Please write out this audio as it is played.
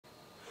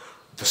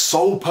The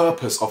sole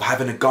purpose of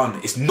having a gun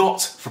is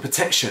not for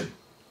protection.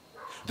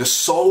 The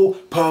sole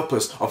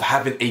purpose of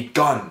having a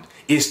gun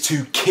is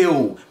to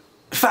kill.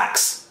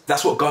 Facts.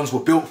 That's what guns were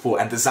built for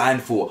and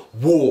designed for.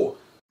 War.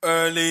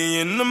 Early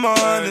in the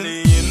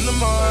morning,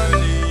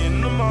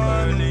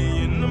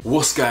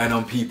 What's going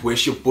on, people?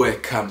 It's your boy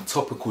Cam,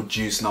 Topical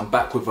Juice, and I'm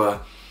back with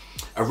a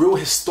real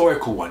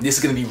historical one. This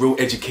is going to be real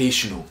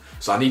educational.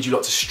 So I need you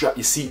lot to strap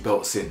your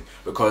seatbelts in,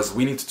 because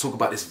we need to talk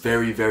about this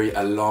very, very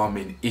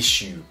alarming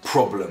issue,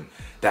 problem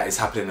that is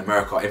happening in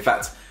America. In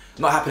fact,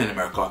 not happening in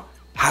America,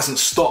 hasn't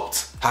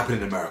stopped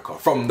happening in America.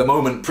 From the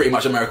moment pretty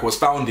much America was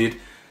founded,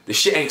 the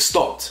shit ain't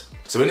stopped.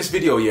 So in this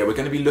video, yeah, we're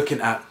going to be looking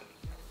at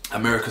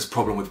America's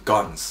problem with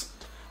guns.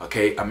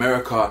 Okay,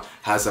 America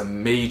has a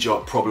major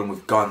problem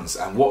with guns,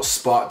 and what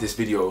sparked this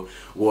video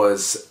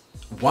was,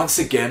 once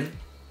again,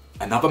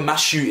 another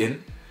mass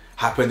shooting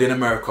happened in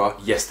America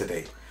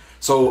yesterday.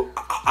 So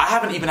I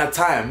haven't even had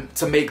time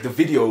to make the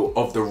video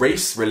of the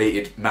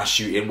race-related mass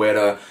shooting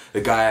where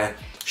the guy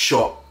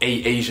shot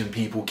 8 Asian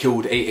people,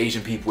 killed 8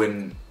 Asian people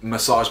in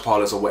massage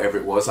parlors or whatever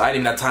it was. I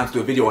hadn't even had time to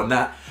do a video on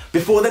that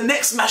before the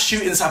next mass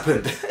shootings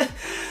happened.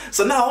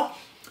 So now,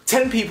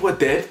 10 people are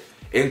dead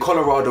in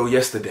Colorado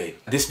yesterday.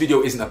 This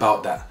video isn't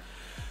about that.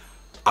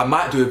 I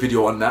might do a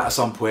video on that at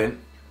some point,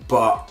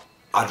 but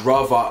I'd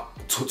rather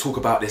talk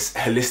about this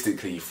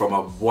holistically from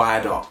a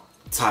wider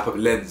type of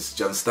lens,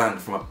 do you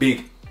understand? From a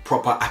big,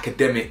 proper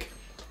academic,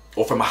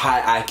 or from a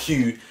high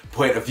IQ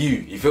point of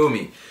view, you feel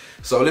me?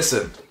 So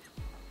listen,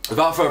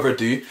 without further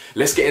ado,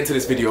 let's get into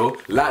this video.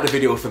 Like the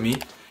video for me,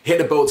 hit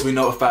the bell to be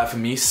notified for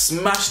me,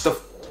 smash the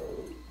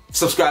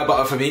subscribe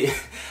button for me,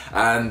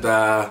 and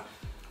the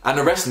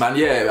rest, man.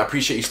 Yeah, I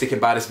appreciate you sticking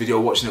by this video,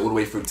 watching it all the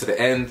way through to the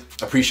end.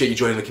 Appreciate you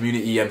joining the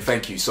community, and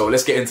thank you. So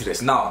let's get into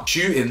this. Now,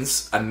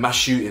 shootings and mass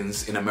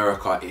shootings in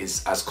America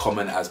is as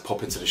common as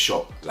pop into the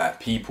shop. Like,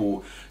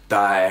 people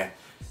die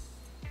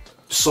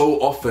so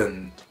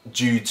often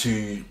due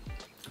to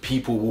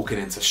people walking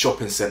into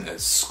shopping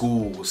centers,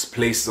 schools,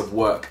 places of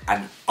work,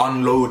 and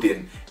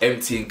unloading,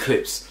 emptying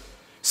clips.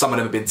 Some of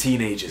them have been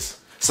teenagers.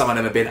 Some of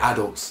them have been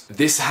adults.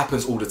 This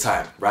happens all the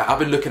time, right? I've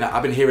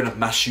been hearing of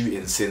mass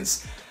shootings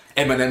since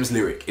Eminem's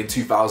lyric in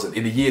 2000.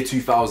 In the year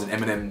 2000,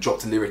 Eminem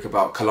dropped a lyric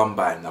about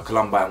Columbine. Now,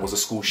 Columbine was a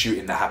school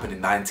shooting that happened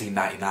in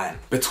 1999.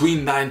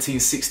 Between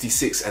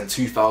 1966 and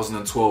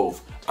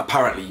 2012,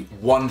 apparently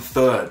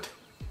 1/3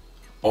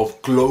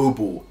 of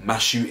global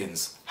mass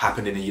shootings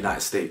happened in the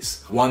United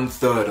States.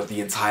 1/3 of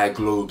the entire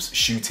globe's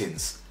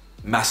shootings,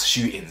 mass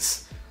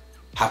shootings,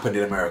 happened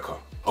in America.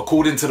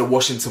 According to the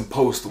Washington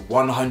Post,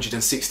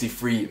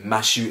 163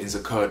 mass shootings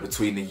occurred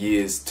between the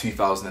years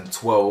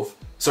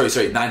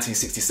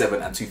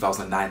 1967 and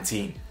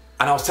 2019.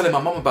 And I was telling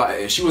my mum about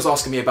it, and she was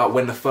asking me about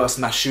when the first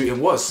mass shooting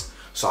was.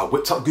 So I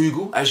whipped up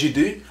Google, as you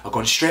do. I've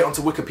gone straight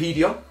onto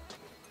Wikipedia,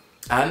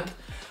 and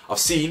I've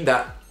seen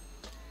that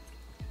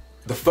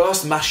the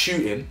first mass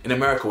shooting in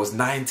America was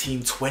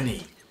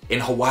 1920 in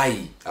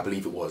Hawaii, I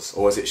believe it was.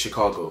 Or was it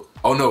Chicago?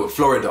 Oh no,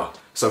 Florida.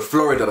 So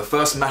Florida, the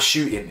first mass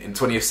shooting in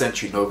 20th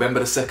century, November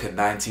the 2nd,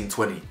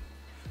 1920.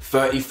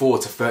 34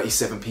 to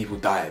 37 people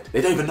died. They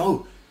don't even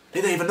know.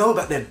 They don't even know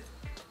back then.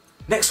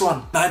 Next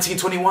one,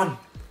 1921.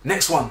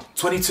 Next one,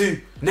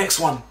 22. Next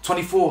one,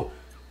 24.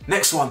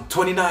 Next one,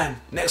 29.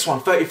 Next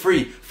one,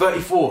 33,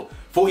 34,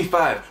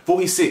 45,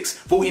 46,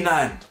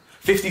 49,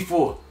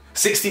 54,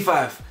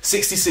 65,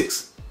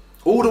 66.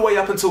 All the way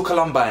up until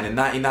Columbine in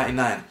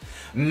 1999.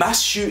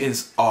 Mass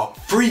shootings are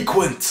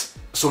frequent.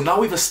 So now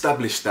we've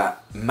established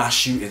that mass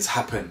shootings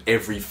happen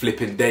every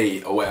flipping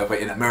day or whatever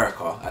in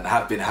America, and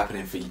have been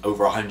happening for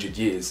over 100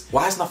 years.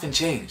 Why has nothing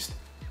changed?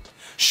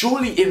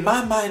 Surely, in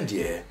my mind,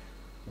 yeah,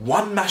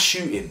 one mass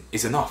shooting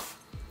is enough.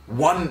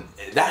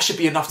 That should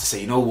be enough to say,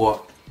 you know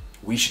what?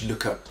 We should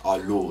look at our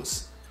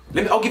laws.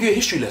 I'll give you a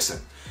history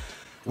lesson.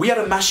 We had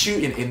a mass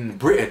shooting in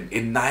Britain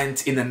in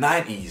the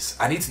 90s.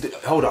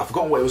 Hold on, I've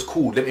forgotten what it was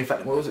called.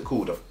 What was it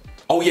called?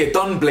 Oh yeah,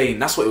 Dunblane,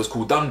 that's what it was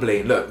called,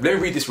 Dunblane. Look, let me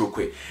read this real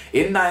quick.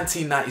 In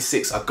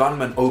 1996, a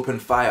gunman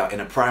opened fire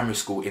in a primary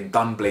school in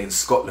Dunblane,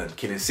 Scotland,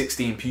 killing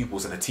 16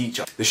 pupils and a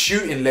teacher. The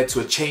shooting led to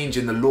a change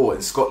in the law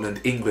in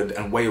Scotland, England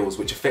and Wales,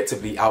 which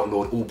effectively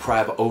outlawed all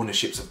private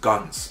ownerships of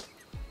guns.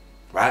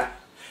 Right?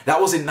 That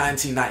was in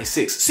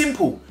 1996.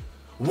 Simple.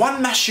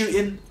 One mass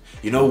shooting.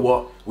 You know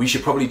what? We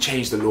should probably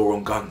change the law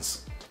on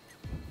guns.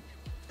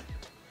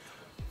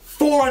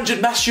 400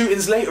 mass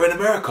shootings later in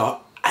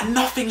America, and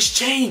nothing's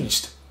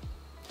changed.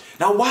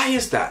 Now, why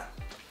is that?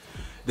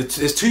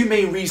 There's two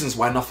main reasons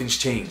why nothing's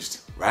changed,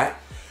 right?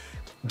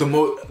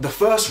 The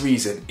first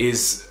reason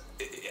is,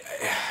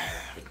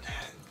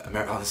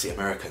 honestly,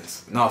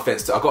 Americans. No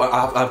offense to,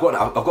 I've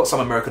got some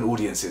American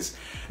audiences.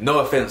 No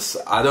offense,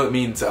 I don't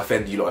mean to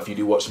offend you lot if you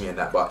do watch me and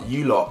that, but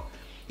you lot,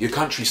 your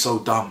country's so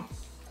dumb.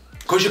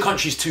 Because your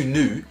country's too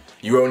new.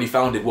 You were only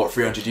founded, what,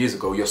 300 years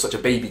ago. You're such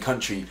a baby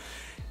country.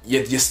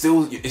 You're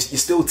still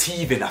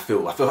teething. I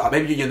feel like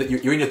maybe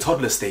you're in your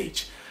toddler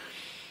stage.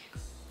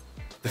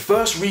 The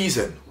first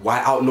reason why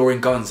outlawing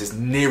guns is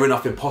near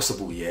enough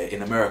impossible, yeah,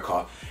 in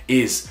America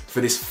is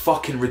for this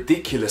fucking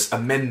ridiculous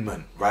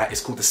amendment, right?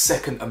 It's called the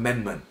Second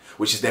Amendment,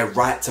 which is their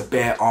right to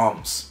bear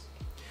arms.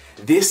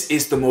 This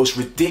is the most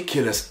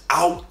ridiculous,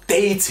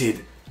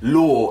 outdated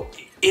law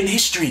in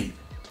history.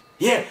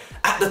 Yeah,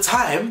 at the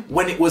time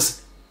when it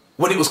was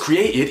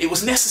created, it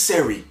was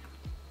necessary.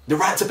 The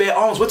right to bear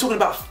arms. We're talking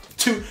about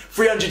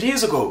 200-300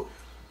 years ago,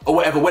 or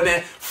whatever, when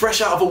they're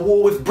fresh out of a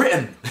war with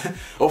Britain,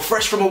 or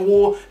fresh from a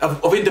war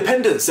of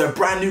independence. They're a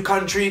brand new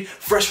country,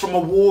 fresh from a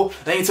war.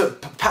 They need to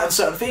pattern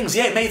certain things.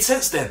 Yeah, it made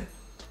sense then.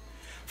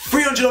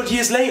 300 odd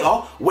years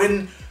later,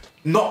 when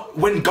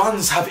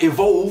guns have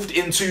evolved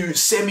into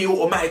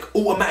semi-automatic,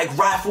 automatic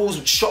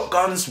rifles,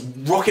 shotguns,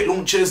 rocket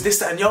launchers, this,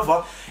 that and the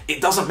other, it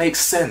doesn't make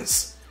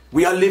sense.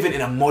 We are living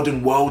in a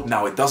modern world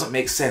now. It doesn't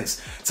make sense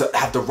to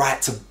have the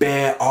right to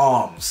bear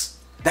arms.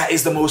 That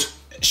is the most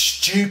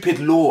stupid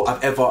law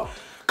I've ever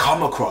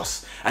come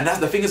across. And that's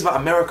the thing is about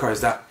America,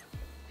 is that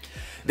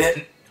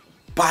they're,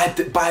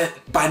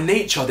 by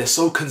nature, they're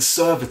so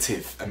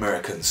conservative,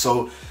 Americans.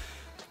 So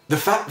the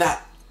fact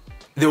that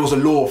there was a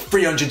law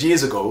 300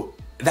 years ago,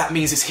 that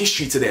means it's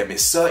history to them.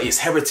 It's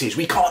heritage.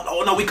 We can't,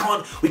 oh no, we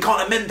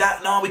can't amend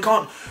that. No, we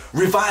can't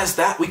revise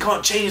that. We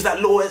can't change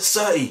that law. It's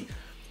 30.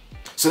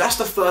 So that's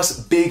the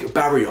first big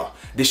barrier.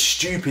 This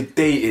stupid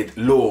dated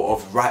law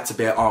of right to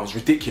bear arms.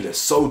 Ridiculous.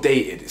 So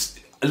dated. It's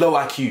low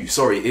IQ.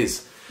 Sorry, it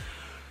is.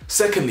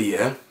 Secondly,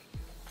 yeah,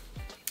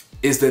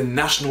 is the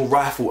National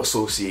Rifle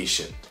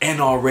Association,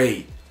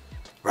 NRA,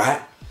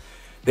 right?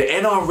 The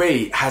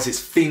NRA has its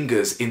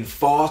fingers in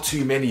far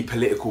too many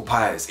political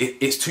pies.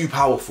 It's too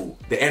powerful.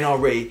 The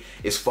NRA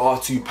is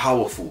far too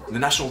powerful. The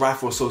National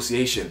Rifle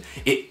Association,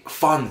 it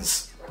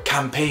funds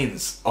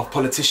campaigns of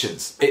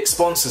politicians. It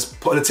sponsors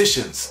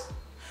politicians.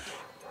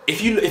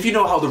 If you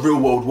know how the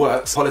real world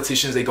works,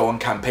 politicians, they go on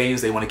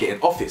campaigns, they want to get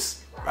in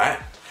office, right?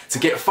 To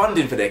get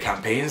funding for their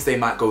campaigns, they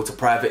might go to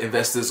private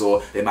investors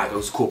or they might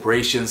go to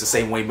corporations, the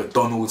same way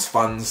McDonald's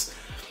funds.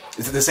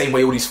 It's the same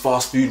way all these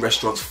fast food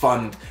restaurants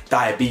fund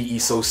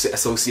Diabetes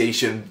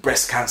Association,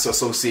 Breast Cancer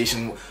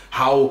Association.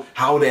 How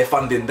they're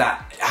funding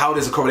that, how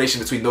there's a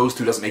correlation between those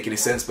two doesn't make any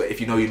sense, but if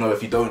you know, you know.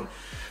 If you don't,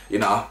 you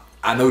know,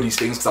 I know these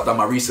things because I've done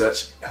my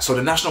research. So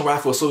the National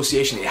Rifle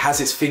Association, it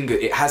has its finger,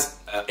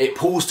 it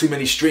pulls too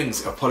many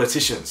strings of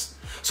politicians.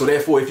 So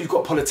therefore, if you've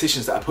got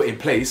politicians that are put in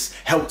place,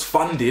 helped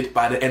funded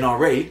by the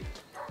NRA,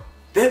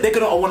 they're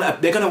gonna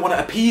want to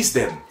appease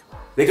them.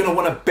 They're gonna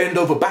want to bend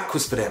over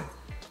backwards for them.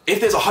 If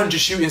there's 100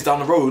 shootings down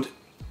the road,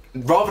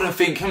 rather than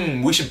think,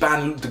 we should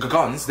ban the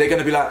guns, they're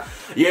gonna be like,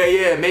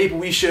 yeah, maybe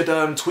we should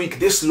tweak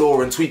this law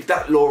and tweak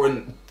that law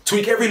and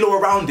tweak every law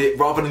around it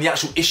rather than the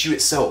actual issue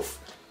itself.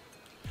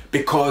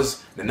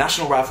 Because the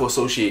National Rifle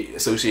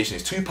Association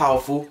is too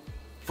powerful,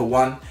 for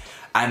one,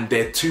 and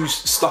they're too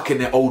stuck in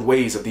their old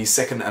ways of these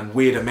second and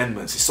weird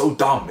amendments. It's so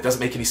dumb, it doesn't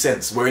make any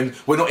sense. We're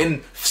not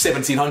in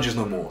 1700s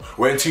no more.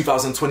 We're in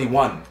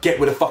 2021. Get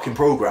with the fucking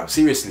program,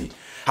 seriously.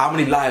 How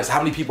many lives,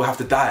 how many people have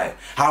to die?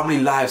 How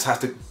many lives have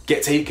to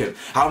get taken?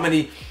 How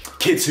many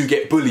kids who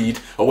get bullied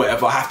or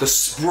whatever have to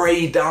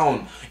spray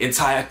down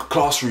entire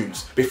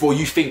classrooms before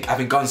you think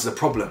having guns is a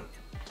problem?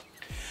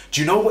 Do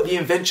you know what the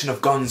invention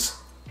of guns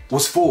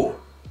was for?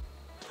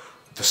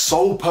 The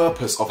sole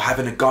purpose of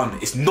having a gun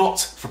is not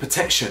for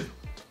protection.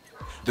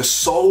 The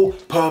sole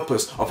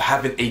purpose of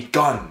having a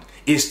gun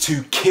is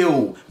to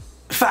kill.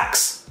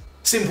 Facts.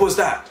 Simple as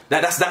that.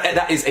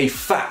 That is a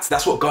fact.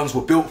 That's what guns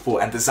were built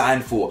for and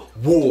designed for.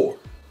 War.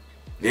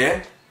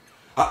 Yeah?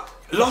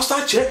 Last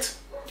I checked,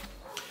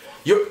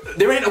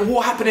 there ain't a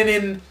war happening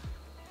in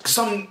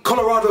some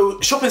Colorado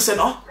shopping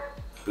center.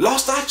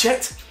 Last I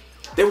checked,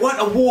 there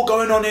weren't a war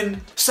going on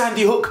in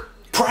Sandy Hook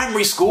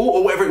primary school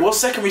or whatever it was,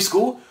 secondary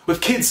school,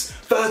 with kids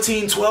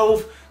 13,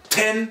 12,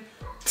 10,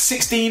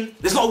 16.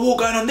 There's not a war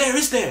going on there,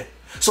 is there?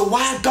 So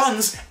why are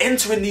guns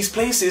entering these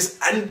places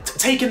and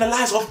taking the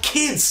lives of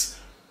kids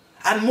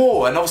and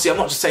more? And obviously I'm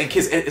not just saying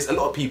kids, it's a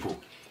lot of people.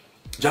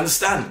 Do you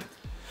understand?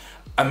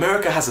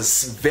 America has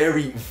a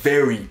very,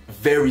 very,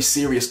 very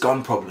serious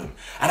gun problem.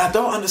 And I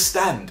don't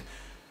understand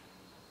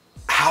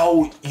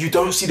how you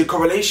don't see the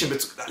correlation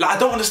between, like, I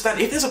don't understand,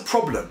 if there's a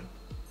problem,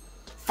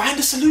 find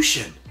a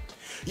solution.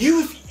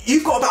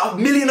 You've got about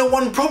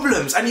 1,000,001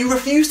 problems and you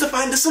refuse to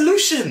find a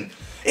solution.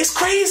 It's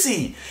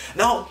crazy.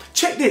 Now,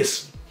 check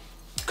this.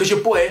 Because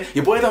your boy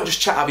don't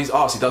just chat out of his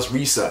arse, he does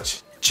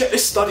research. Check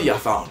this study I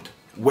found,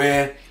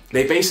 where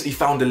they basically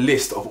found a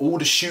list of all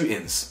the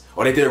shootings,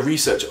 or they did a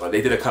research, or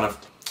they did a kind of,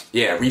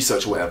 yeah,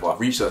 research or whatever,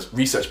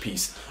 research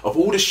piece, of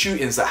all the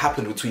shootings that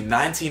happened between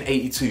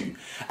 1982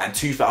 and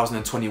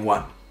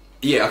 2021.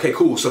 Yeah, okay,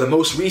 cool. So the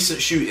most recent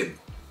shooting,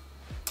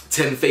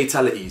 10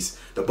 fatalities,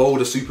 the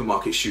Boulder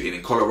supermarket shooting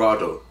in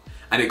Colorado,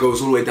 and it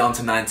goes all the way down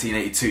to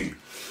 1982.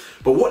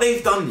 But what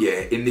they've done,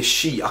 yeah, in this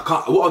sheet,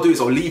 what I'll do is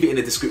I'll leave it in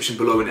the description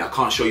below, and I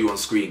can't show you on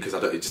screen because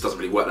it just doesn't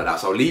really work like that.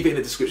 So I'll leave it in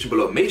the description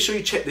below. Make sure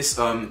you check this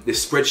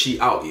this spreadsheet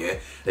out, yeah.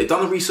 They've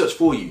done the research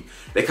for you.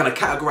 They kind of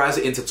categorize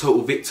it into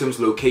total victims,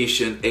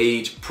 location,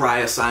 age,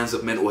 prior signs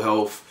of mental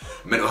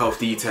health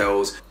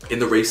details. In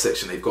the race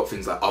section, they've got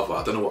things like other.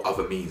 I don't know what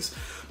other means.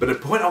 But the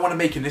point I want to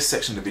make in this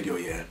section of the video,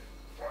 yeah,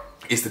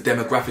 is the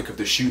demographic of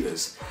the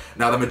shooters.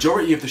 Now, the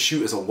majority of the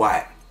shooters are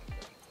white.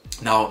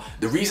 Now,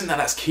 the reason that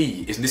that's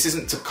key is, and this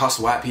isn't to cuss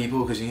white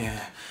people, because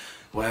yeah,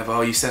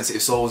 whatever, you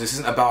sensitive souls, this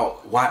isn't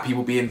about white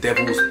people being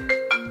devils.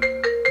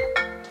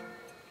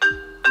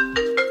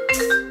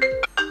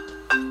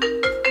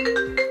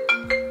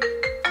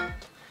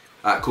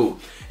 Alright, cool.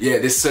 Yeah,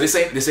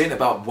 this ain't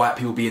about white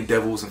people being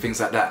devils and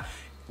things like that.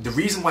 The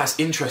reason why it's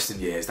interesting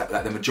here is that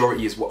the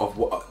majority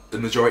the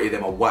majority of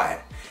them are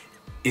white,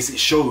 is it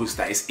shows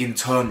that it's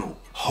internal,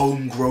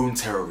 homegrown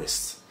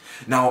terrorists.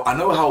 Now, I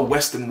know how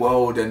Western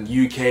world and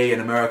UK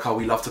and America,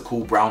 we love to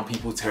call brown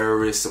people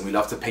terrorists, and we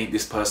love to paint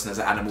this person as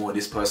an animal and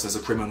this person as a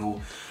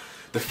criminal.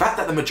 The fact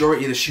that the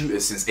majority of the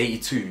shooters since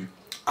 '82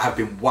 have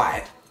been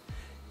white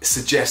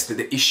suggests that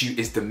the issue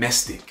is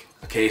domestic.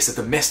 Okay, it's a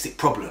domestic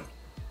problem.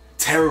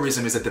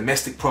 Terrorism is a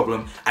domestic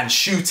problem, and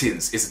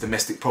shootings is a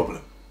domestic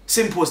problem.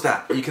 Simple as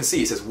that. You can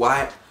see it says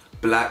white,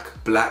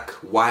 black, black,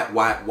 white,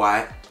 white,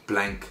 white,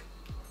 blank,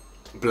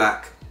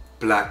 black,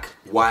 black,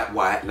 white,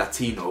 white,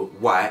 Latino,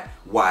 white,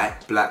 white,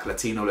 black,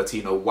 Latino,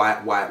 Latino,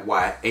 white, white,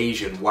 white,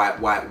 Asian, white,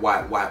 white,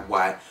 white, white,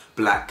 white,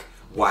 black,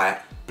 white,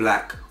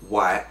 black,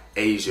 white,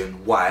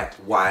 Asian, white,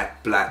 white,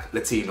 black,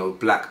 Latino,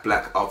 black,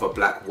 black, other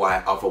black,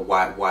 white, other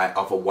white, white,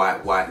 other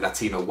white, white,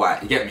 Latino,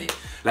 white. You get me?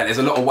 Like, there's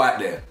a lot of white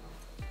there.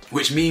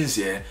 Which means,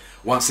 yeah,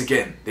 once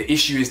again, the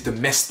issue is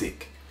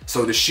domestic.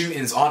 So the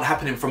shootings aren't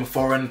happening from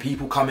foreign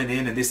people coming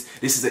in, and this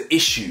is an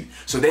issue.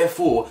 So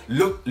therefore,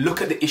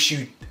 look at the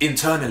issue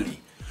internally.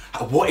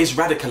 What is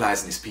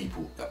radicalizing these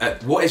people?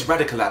 What is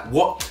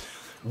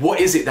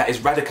it that is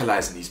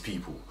radicalizing these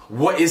people?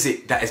 What is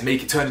it that is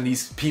turning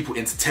these people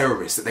into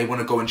terrorists, that they want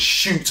to go and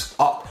shoot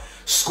up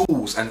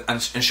schools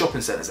and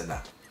shopping centers and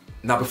that?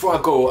 Now, before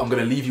I go, I'm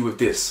going to leave you with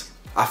this.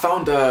 I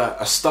found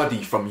a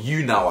study from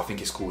YouNow, I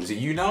think it's called. Is it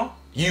YouNow?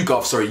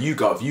 YouGov, sorry,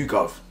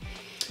 YouGov.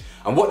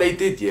 And what they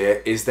did, yeah,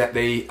 is that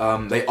they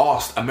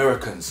asked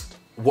Americans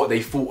what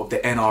they thought of the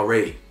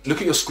NRA. Look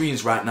at your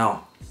screens right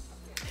now.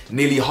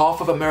 Nearly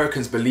half of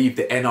Americans believe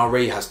the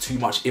NRA has too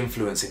much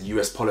influence in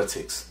US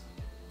politics,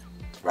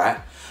 right?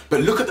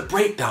 But look at the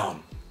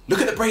breakdown. Look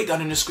at the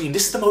breakdown on the screen.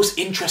 This is the most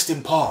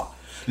interesting part.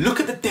 Look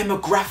at the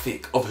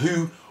demographic of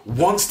who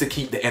wants to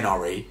keep the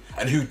NRA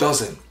and who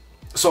doesn't.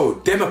 So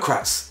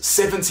Democrats,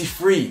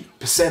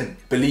 73%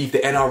 believe the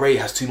NRA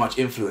has too much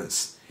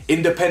influence.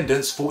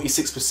 Independents,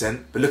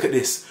 46%. But look at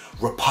this.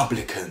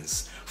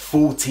 Republicans,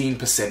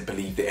 14%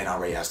 believe the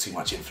NRA has too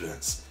much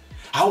influence.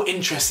 How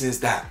interesting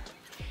is that?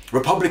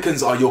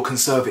 Republicans are your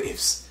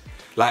conservatives.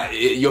 Like,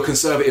 your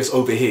conservatives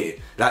over here.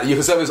 Like, your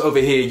conservatives over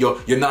here,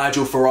 your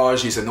Nigel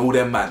Farages and all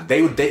them, man.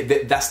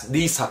 That's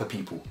these type of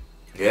people.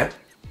 Yeah?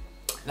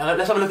 Now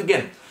let's have a look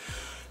again.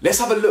 Let's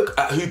have a look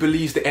at who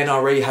believes the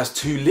NRA has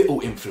too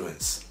little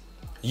influence.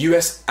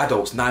 US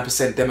adults,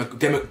 9%,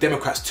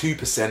 Democrats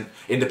 2%,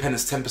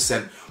 Independents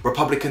 10%,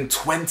 Republican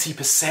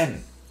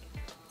 20%.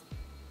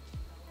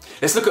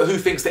 Let's look at who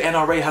thinks the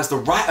NRA has the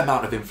right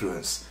amount of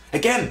influence.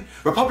 Again,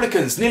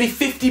 Republicans, nearly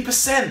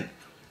 50%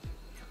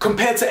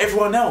 compared to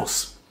everyone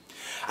else.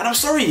 And I'm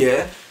sorry,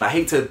 yeah, I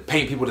hate to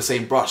paint people with the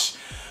same brush,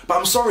 but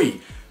I'm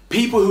sorry,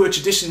 people who are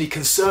traditionally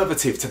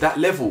conservative to that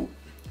level,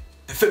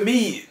 for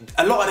me,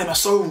 a lot of them are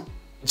so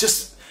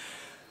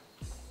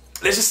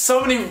there's just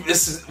so many,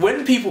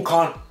 when people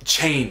can't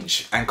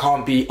change and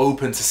can't be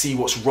open to see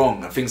what's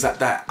wrong and things like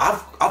that,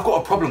 I've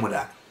got a problem with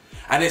that.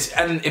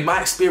 And in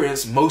my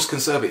experience, most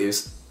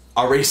conservatives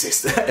are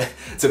racist,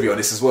 to be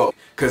honest as well.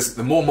 Because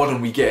the more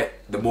modern we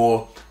get, the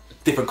more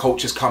different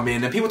cultures come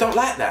in, and people don't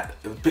like that.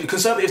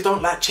 Conservatives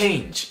don't like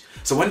change.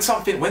 So when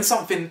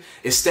something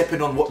is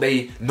stepping on what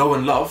they know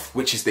and love,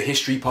 which is the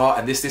history part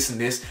and this and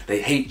this,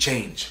 they hate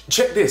change.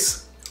 Check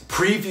this.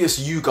 Previous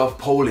YouGov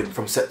polling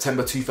from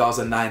September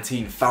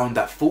 2019 found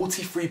that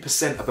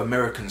 43% of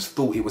Americans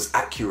thought it was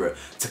accurate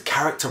to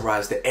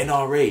characterize the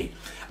NRA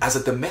as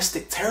a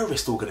domestic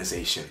terrorist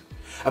organization.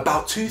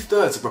 About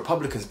 2/3 of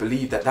Republicans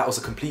believed that was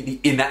a completely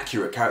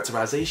inaccurate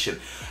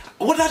characterization.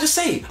 What did I just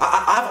say?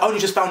 I've only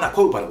just found that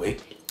quote, by the way.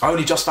 I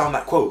only just found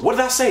that quote. What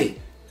did I say?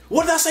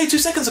 What did I say 2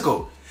 seconds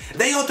ago?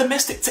 They are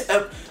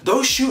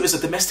those shooters are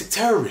domestic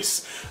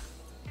terrorists.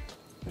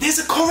 There's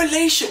a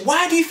correlation.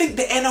 Why do you think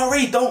the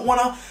NRA don't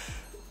want to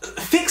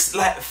fix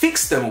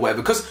them or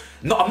whatever? Because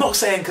I'm not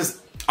saying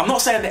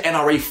the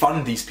NRA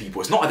fund these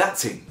people. It's not that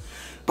thing.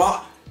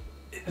 But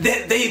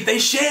they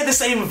share the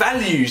same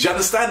values. You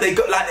understand? They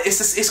got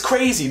it's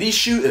crazy. These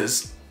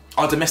shooters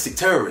are domestic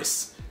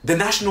terrorists. The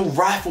National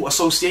Rifle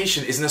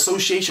Association is an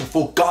association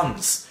for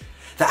guns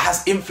that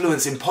has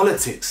influence in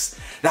politics,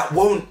 that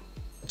won't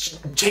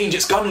change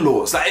its gun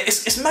laws. Like,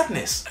 it's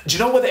madness. Do you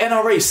know what the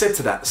NRA said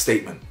to that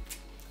statement?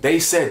 They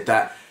said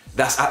that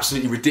that's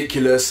absolutely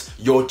ridiculous.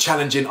 You're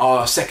challenging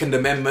our Second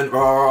Amendment.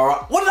 Rah, rah,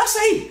 rah. What did I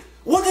say?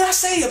 What did I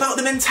say about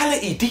the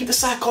mentality, deeper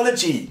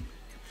psychology?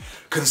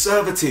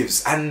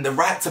 Conservatives and the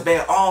right to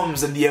bear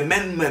arms and the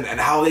amendment and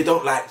how they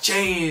don't like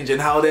change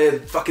and how they're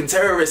fucking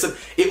terrorists. And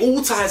it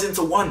all ties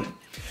into one.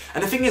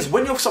 And the thing is,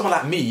 when you're someone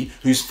like me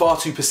who's far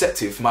too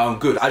perceptive for my own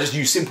good, I just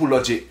use simple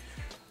logic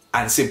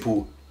and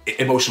simple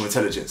emotional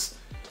intelligence.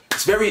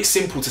 it's very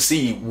simple to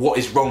see what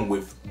is wrong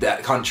with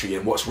that country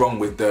and what's wrong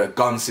with the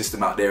gun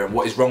system out there and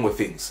what is wrong with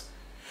things.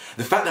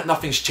 The fact that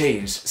nothing's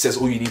changed says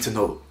all you need to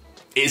know.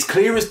 It is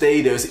clear as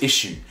day there's an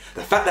issue.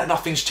 The fact that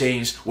nothing's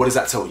changed, what does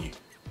that tell you?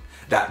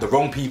 That the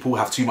wrong people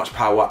have too much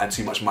power and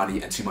too much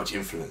money and too much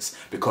influence,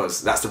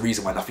 because that's the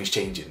reason why nothing's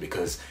changing.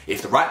 Because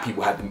if the right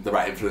people had the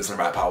right influence and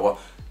the right power,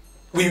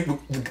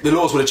 the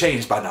laws would have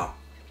changed by now.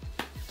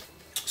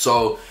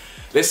 So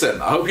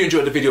listen, I hope you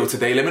enjoyed the video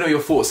today. Let me know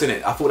your thoughts in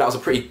it. I thought that was a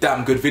pretty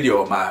damn good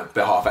video on my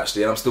behalf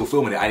actually, and I'm still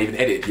filming it. I ain't even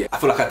edited yet. I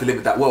feel like I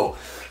delivered that well.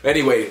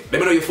 Anyway, let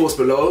me know your thoughts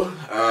below.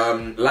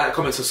 Like,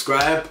 comment,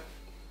 subscribe,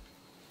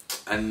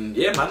 and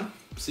yeah man,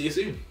 see you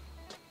soon.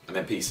 And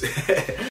then peace.